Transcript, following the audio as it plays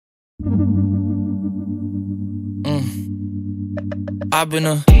I've been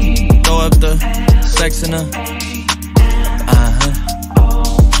throw up the sex in and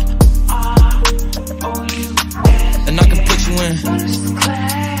I can put you in.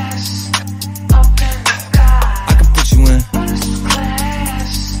 I can put you in.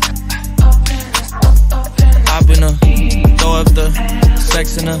 I've been throw up the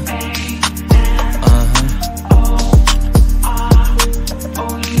sex in and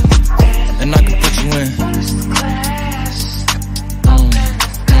I can put you in.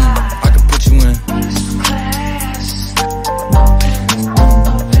 I can put you in.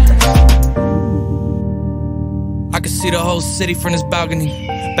 I can see the whole city from this balcony.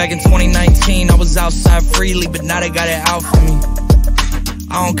 Back in 2019, I was outside freely, but now they got it out for me.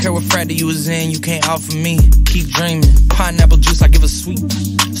 I don't care what frat that you was in, you can't out for me. Keep dreaming. Pineapple juice, I give a sweet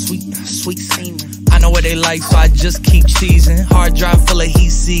semen. I know what they like, so I just keep cheesin'. Hard drive full of heat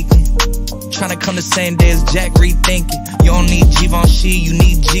seeking. Tryna come the same day as Jack, rethinking. You don't need Givenchy, you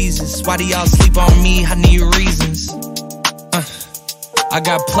need Jesus. Why do y'all sleep on me? I need reasons. I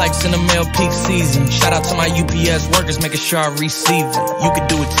got plex in the mail peak season. Shout out to my UPS workers, making sure I receive it. You could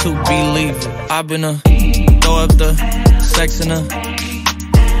do it too, believe it. I've been throw up the sex in and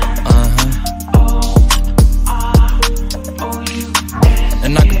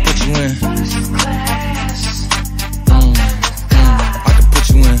I can put you in. I can put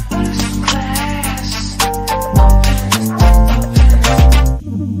you in.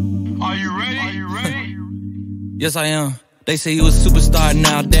 Are you ready? Yes, I am. They say you a superstar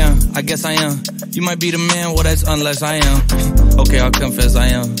now, damn, I guess I am. You might be the man, well that's unless I am. Okay, I'll confess I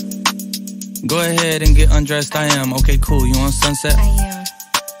am. Go ahead and get undressed, I am. Okay, cool, you on Sunset? I am.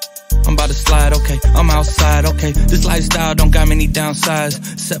 I'm about to slide, okay, I'm outside, okay. This lifestyle don't got many downsides,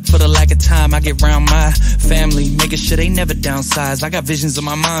 except for the lack of time I get round my family, making sure they never downsize. I got visions of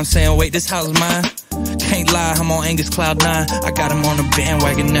my mom saying, wait, this house is mine. Can't lie, I'm on Angus Cloud 9. I got him on the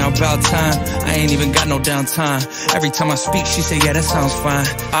bandwagon now, about time. I ain't even got no downtime. Every time I speak, she say, yeah, that sounds fine.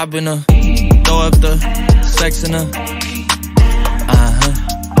 I've been throw up the sex in and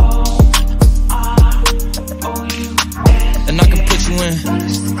I can put you in.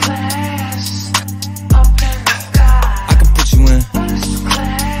 I can put you in.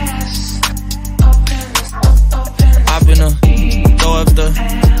 I've been throw up the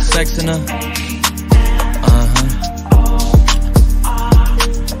sex in and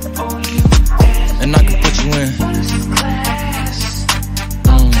I can put you in.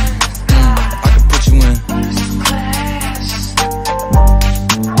 I can put you in.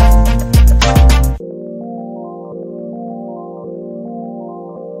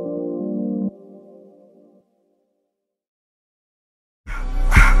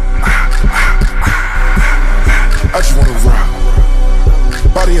 I just wanna rock,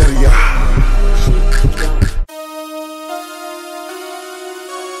 body out of y'all.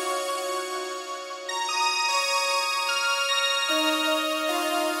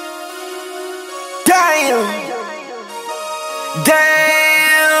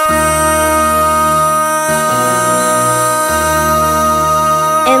 Damn.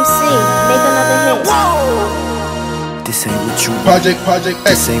 MC, make another hit. Whoa. This ain't what you want. Project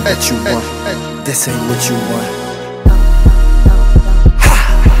This ain't what you want. This ain't what you want.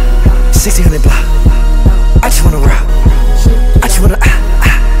 1600 block. I just wanna rock. I just wanna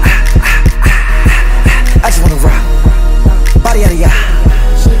I just wanna rock. Body out of ya.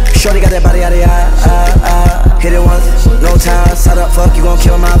 Shorty got that body out of ya. Hit it once, no time. Side up, fuck, you gon'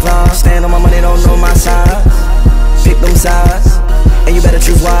 kill my vibe. Stand on my money, don't know my size. Pick them sides, and you better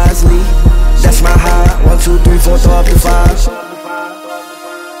choose wisely. That's my high. 1, 2, 3, 4, throw up to 5.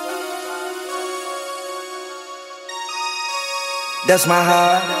 That's my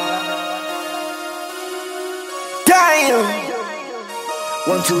high. Damn.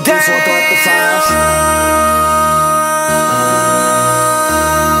 1, 2, 3, 4, throw up to 5.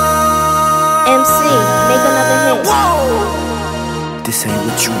 MC, make another hit. Whoa. This ain't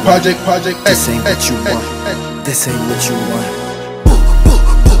what you want. Project This ain't what you want. This ain't what you want.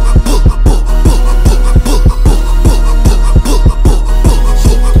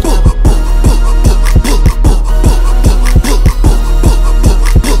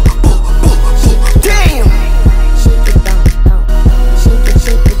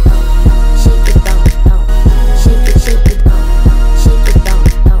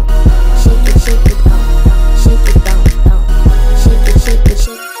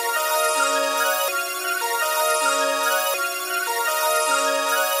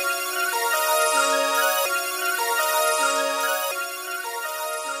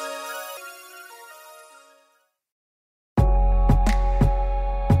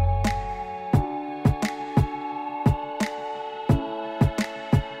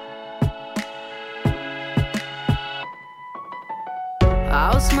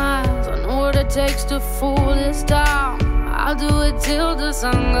 smiles. I know what it takes to fool this town. I'll do it till the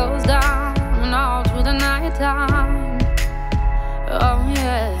sun goes down and all through the night time. Oh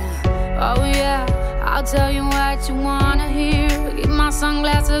yeah, I'll tell you what you wanna hear. Keep my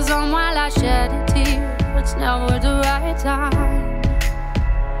sunglasses on while I shed a tear. It's never the right time.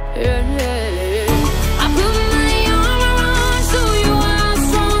 Yeah. I put my arm around so you how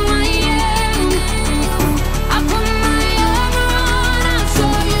strong I am. I put my arm around, I'll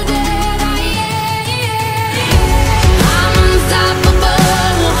show you that I am. I'm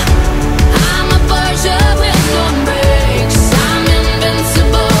unstoppable. I'm a Porsche with no brakes. I'm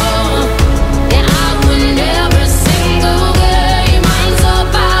invincible. Yeah, I win every single game. I'm so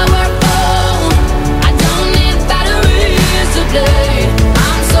powerful. I don't need batteries to play.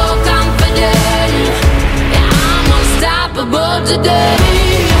 I'm so confident. Yeah, I'm unstoppable today.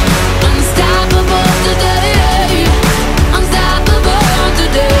 Unstoppable today. Unstoppable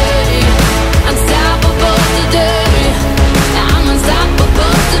today. Unstoppable today. Yeah, I'm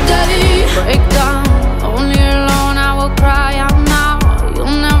unstoppable today. Break down, only alone I will cry out now.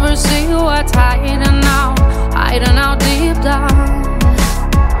 You'll never see what's hiding out deep down.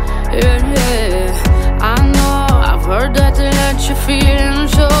 Yeah, I know, I've heard that to let your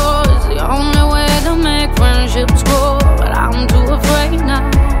feelings show is the only way to make friendships grow, but I'm too afraid now.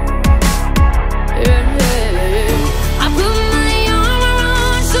 Yeah, I put my arm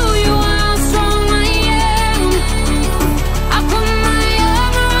around so you how strong I am. I put my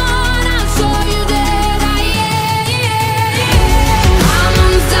arm around, I'll show you that I am. I'm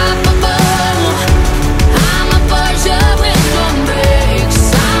unstoppable. I'm a Porsche with no brakes.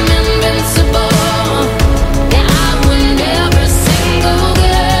 I'm invincible. Yeah, I win every single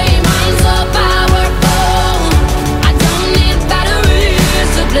game. I'm so powerful. I don't need batteries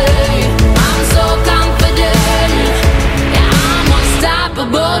to play. I'm so confident. Yeah, I'm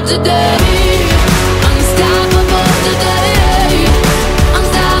unstoppable today. Unstoppable today.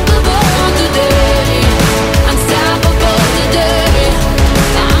 Unstoppable today. Unstoppable today. Yeah, I'm unstoppable today. Unstoppable today.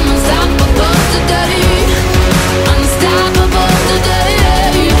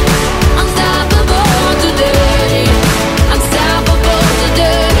 Unstoppable today. Unstoppable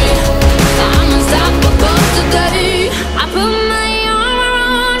today. I'm unstoppable today. I put my arm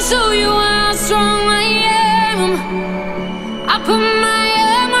around, show you how strong I am. I put my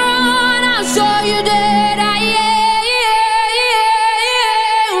arm around, I'll show you that I am.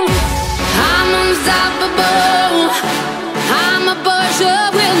 I'm unstoppable. I'm a Porsche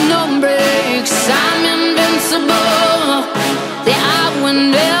with no brakes. I'm invincible. Yeah, I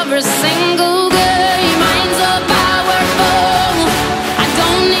win every single game. I'm so powerful. I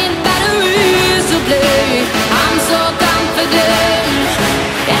don't need batteries to play. I'm so confident.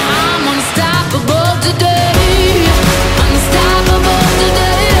 Yeah, I'm unstoppable today. Unstoppable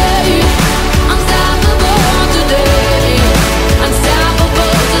today. Unstoppable today.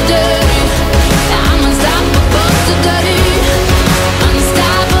 Unstoppable today. Yeah, I'm unstoppable today.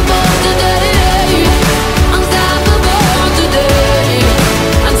 Unstoppable today. Unstoppable today.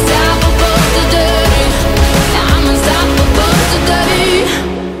 Unstoppable today. Yeah, I'm unstoppable today.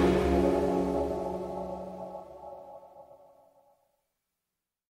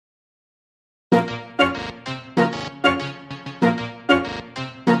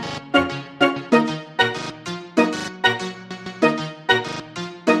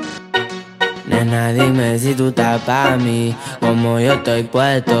 Nena, dime si tú estás pa' mí, como yo estoy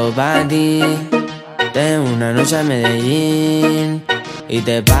puesto pa' ti. Tengo una noche a Medellín y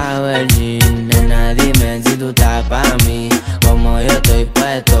te pago el jean. Nena, dime si tú estás pa' mí, como yo estoy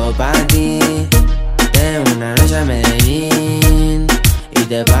puesto pa' ti. Tengo una noche a Medellín y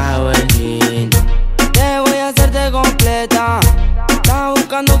te pago el jean. Te voy a hacerte completa. Estás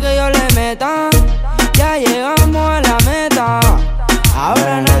buscando que yo le meta. Ya llegamos a la meta.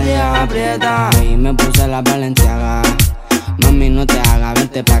 Ahora nadie aprieta. Y me puse la Valenciaga. Mami, no te hagas,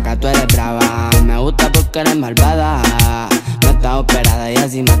 vente pa' acá, tú eres brava. Me gusta porque eres malvada. No estás operada y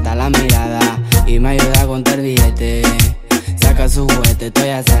así mata la mirada. Y me ayuda a contar billetes. Saca su juguete, tú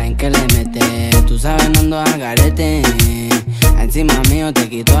ya saben que le mete. Tú sabes, no ando al garete. Encima mío te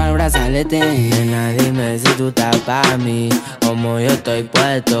quito el brazalete. Nena, dime si tú estás pa' mí, como yo estoy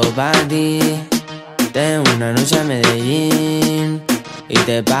puesto pa' ti. Tengo una noche a Medellín y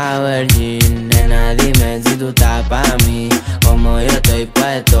te pago el jean. Nena, dime si tú estás pa' mí, como yo estoy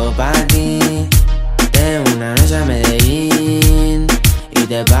puesto pa' ti. Tengo una noche a Medellín y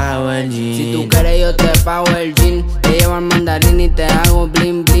te pago el jean. Si tú quieres yo te pago el jean. Te llevo al mandarín y te hago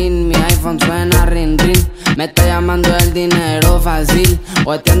bling bling. Mi iPhone suena ring ring. Me está llamando el dinero fácil,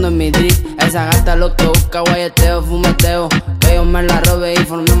 guateando en mi drip. Esa gata lo que busca, guayeteo, fumeteo. Que yo me la robe y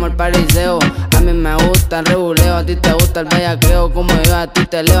formemos el pariseo. A mí me gusta el rebuleo, a ti te gusta el bellaqueo. Como yo a ti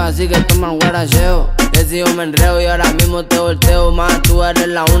te leo, así que toma el guaracheo. Que si yo me enreo y ahora mismo te volteo. Más tú eres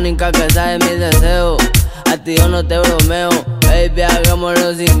la única que sabe mis deseos. A ti yo no te bromeo, baby,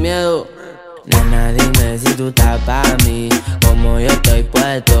 hagámoslo sin miedo. Nena, dime si tú estás pa' mí, como yo estoy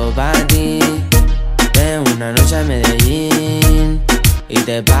puesto pa' ti. Ven una noche a Medellín y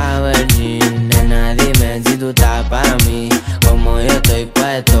te pago el jean. Nena, dime si tú estás pa' mí, como yo estoy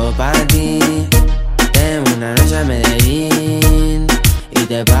puesto pa' ti. Ven una noche a Medellín y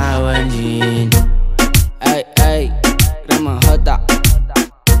te pago el jean. Ey, ey, crema J,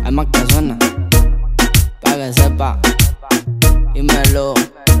 hay más que suena, pa' que sepa. Dímelo,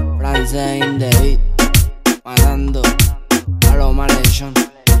 francés in the beat, matando a los malhechón.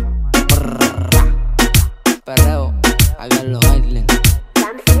 Perreo, aquí en los islands.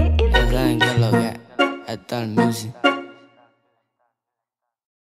 Ya saben que es lo que es, esto es el music.